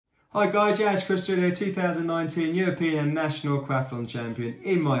Hi guys, Yiannis Christodoulou, 2019 European and National Triathlon Champion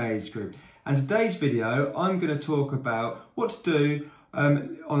in my age group. And today's video, I'm going to talk about what to do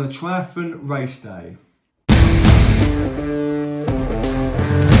on a triathlon race day.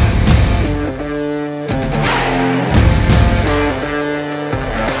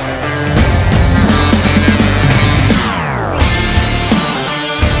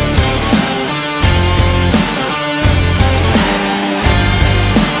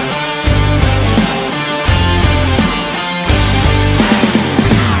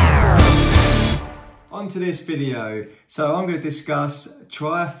 To this video, so I'm going to discuss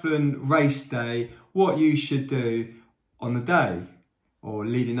triathlon race day, what you should do on the day or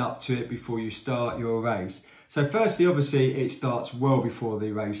leading up to it before you start your race. So firstly, obviously it starts well before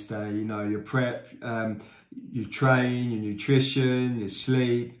the race day. You know, your prep, you train, your nutrition, your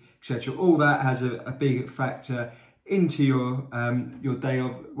sleep, etc. All that has a big factor into your day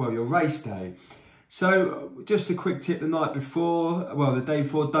of, well, your race day. So just a quick tip: the night before, well, the day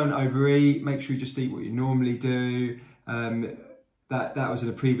before, don't overeat. Make sure you just eat what you normally do. That was in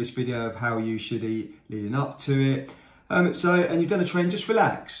a previous video of how you should eat leading up to it. And you've done a train, just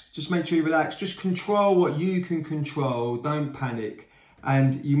relax. Just make sure you relax. Just control what you can control. Don't panic.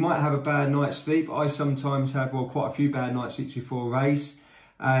 And you might have a bad night's sleep. I sometimes have, well, quite a few bad night's sleeps before a race.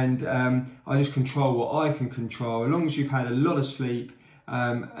 And I just control what I can control. As long as you've had a lot of sleep,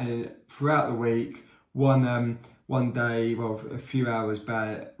 and throughout the week, one day, well, a few hours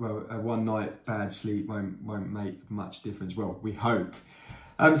bad, well, one night bad sleep won't make much difference. Well, we hope.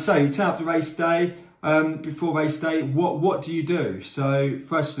 So you turn up to race day. Before race day, what do you do? So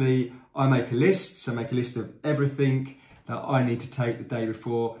firstly, I make a list. So I make a list of everything that I need to take the day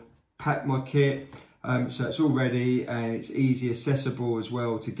before. Pack my kit, so it's all ready and it's easy accessible as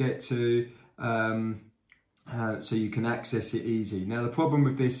well to get to. So you can access it easy. Now the problem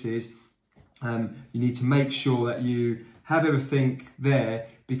with this is you need to make sure that you have everything there,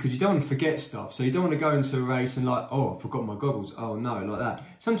 because you don't want to forget stuff. So you don't want to go into a race and like, oh, I forgot my goggles. Oh no, like that.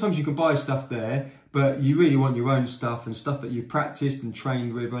 Sometimes you can buy stuff there, but you really want your own stuff and stuff that you've practiced and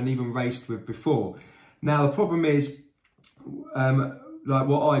trained with and even raced with before. Now the problem is, like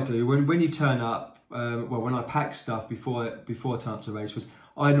what I do when you turn up, well, when I pack stuff before I turn up to a race, was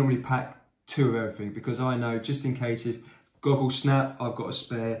I normally pack two of everything, because I know just in case if goggles snap, I've got a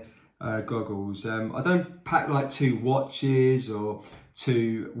spare goggles. I don't pack like two watches or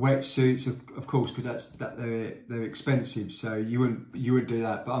two wetsuits, of course, because they're expensive, so you wouldn't do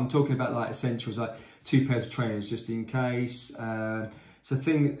that. But I'm talking about like essentials, like two pairs of trainers just in case. So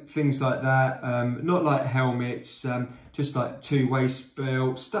things like that. Not like helmets, just like two waist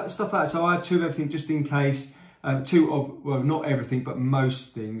belts, stuff like that. So I have two of everything just in case. Well, not everything, but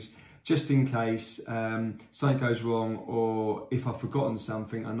most things, just in case something goes wrong, or if I've forgotten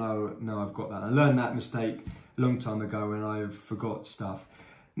something, I know I've got that. I learned that mistake a long time ago when I forgot stuff.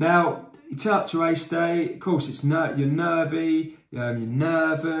 They you turn up to race day, of course, you're nervy, you're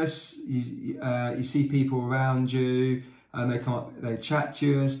nervous, you see people around you, and they chat to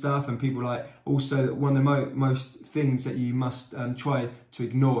you and stuff, and people like, also one of the most things that you must try to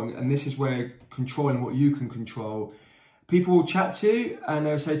ignore, and this is where controlling what you can control. People will chat to you and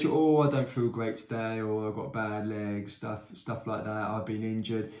they'll say to you, oh, I don't feel great today, or I've got bad legs, stuff like that, I've been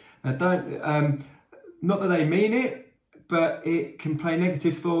injured. Now not that they mean it, but it can play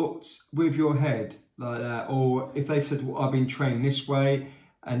negative thoughts with your head like that. Or if they've said, well, I've been training this way,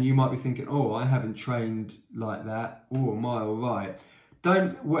 and you might be thinking, oh, I haven't trained like that, or am I all right?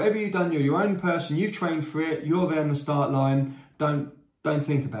 Whatever you've done, you're your own person, you've trained for it, you're there on the start line, don't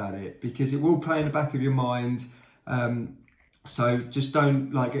think about it, because it will play in the back of your mind. So just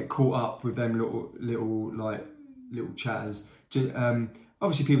don't like get caught up with them little chatters.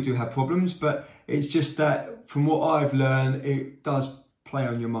 Obviously people do have problems, but it's just that from what I've learned, it does play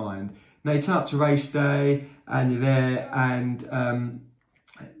on your mind. Now you turn up to race day and you're there and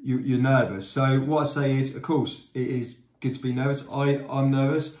you're nervous. So what I say is, of course, it is good to be nervous. I'm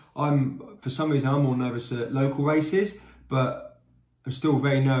nervous. For some reason, I'm more nervous at local races, but I'm still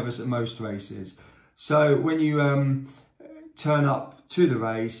very nervous at most races. So when you turn up to the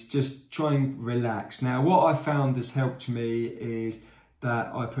race, just try and relax. Now, what I found has helped me is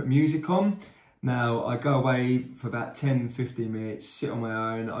that I put music on. Now, I go away for about 10-15 minutes, sit on my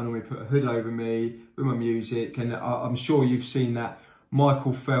own. I normally put a hood over me with my music, and I'm sure you've seen that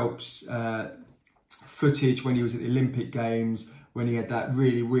Michael Phelps footage when he was at the Olympic Games, when he had that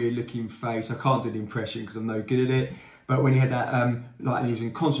really weird looking face. I can't do the impression because I'm no good at it, but when he had that, like, he was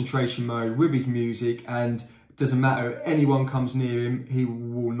in concentration mode with his music, and it doesn't matter if anyone comes near him, he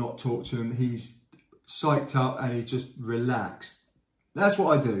will not talk to him. He's psyched up and he's just relaxed. That's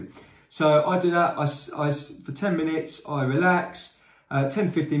what I do. So I do that, for 10 minutes, I relax,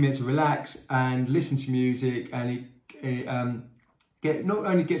 10-15 minutes of relax and listen to music, and it not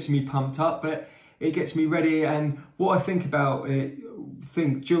only gets me pumped up, but it gets me ready. And what I think about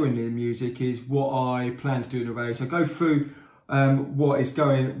during the music is what I plan to do in the race. I go through what is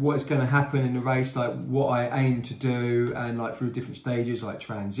going to happen in the race, like what I aim to do, and like through different stages like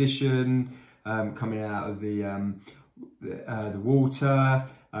transition, coming out of the water,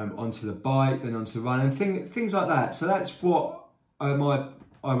 onto the bike, then onto the run, and things like that. So that's what I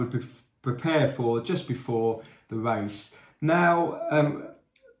would prepare for just before the race. Now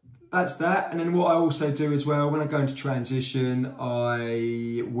that's that. And then what I also do as well, when I go into transition,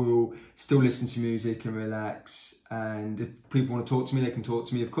 I will still listen to music and relax. And if people want to talk to me, they can talk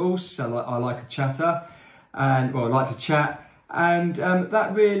to me, of course. I like a chatter, and well, I like to chat, and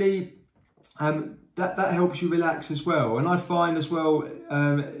that really that helps you relax as well. And I find as well,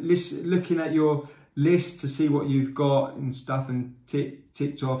 looking at your list to see what you've got and stuff, and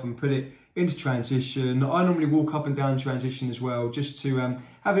ticked off and put it into transition. I normally walk up and down transition as well, just to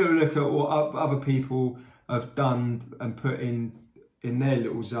have a little look at what other people have done and put in their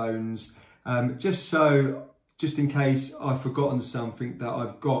little zones, just in case I've forgotten something that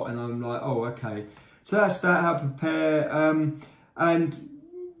I've got, and I'm like, oh, okay. So that's that, how to prepare. And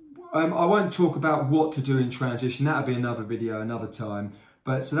I won't talk about what to do in transition. That'll be another video, another time.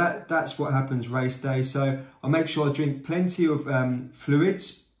 But so that's what happens race day. So I make sure I drink plenty of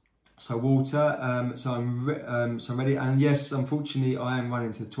fluids, so water. So I'm ready. And yes, unfortunately, I am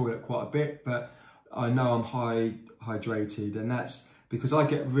running to the toilet quite a bit, but I know I'm hydrated, and that's because I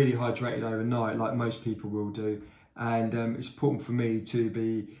get really hydrated overnight, like most people will do. And it's important for me to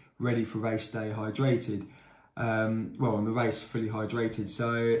be ready for race day hydrated. Well, on the race, fully hydrated.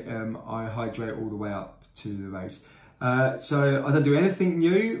 So I hydrate all the way up to the race. So I don't do anything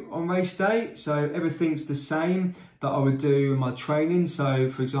new on race day. So everything's the same that I would do in my training.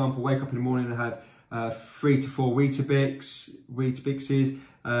 So for example, wake up in the morning and have 3 to 4 Weetabixes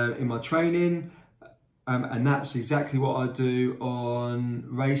in my training. And that's exactly what I do on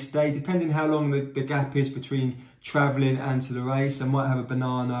race day, depending how long the gap is between traveling and to the race. I might have a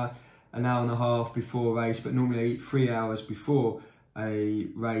banana an hour and a half before a race, but normally I eat 3 hours before a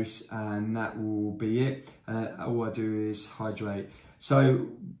race, and that will be it. All I do is hydrate. So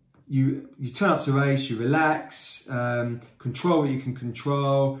you turn up to race, you relax, control what you can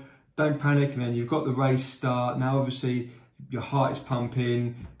control, don't panic, and then you've got the race start. Now obviously your heart is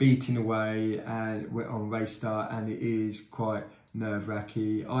pumping, beating away, and we're on race start, and it is quite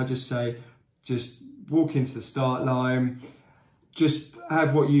nerve-wracking. I just say, just walk into the start line, just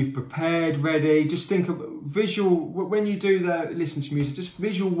have what you've prepared ready. Just think of visual, when you do that, listen to music, just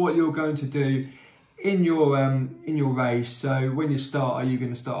visual what you're going to do in your race. So when you start, are you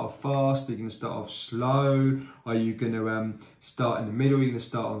going to start off fast? Are you going to start off slow? Are you going to start in the middle? Are you going to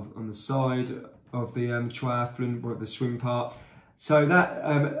start on the side of the triathlon, or the swim part? So that,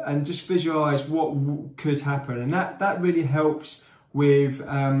 and just visualize what could happen. And that really helps with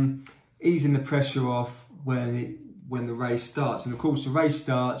easing the pressure off when the race starts. And of course, the race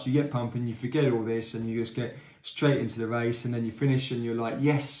starts, you get pumping, you forget all this, and you just get straight into the race, and then you finish and you're like,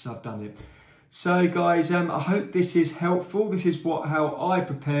 yes, I've done it. So guys, I hope this is helpful. This is how I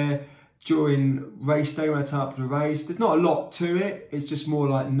prepare during race day when I turn up to the race. There's not a lot to it. It's just more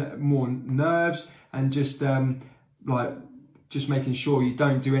like more nerves, and just just making sure you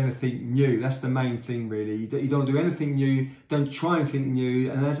don't do anything new. That's the main thing, really. You don't do anything new, don't try anything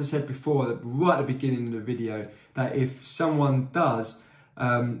new. And as I said before, right at the beginning of the video, that if someone does,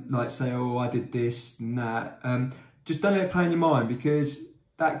 like say, oh, I did this and that, just don't let it play in your mind, because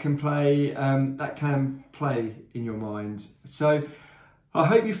that can play in your mind. So I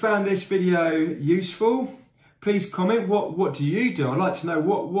hope you found this video useful. Please comment, what do you do? I'd like to know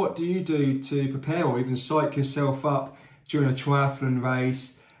what do you do to prepare, or even psych yourself up during a triathlon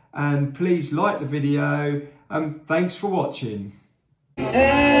race. And please like the video, and thanks for watching.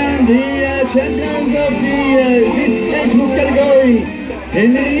 And the champions of this age group category,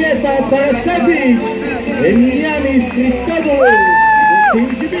 Henrietta Parasavic and Yiannis Christodoulou.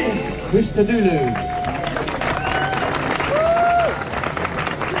 Christodoulou.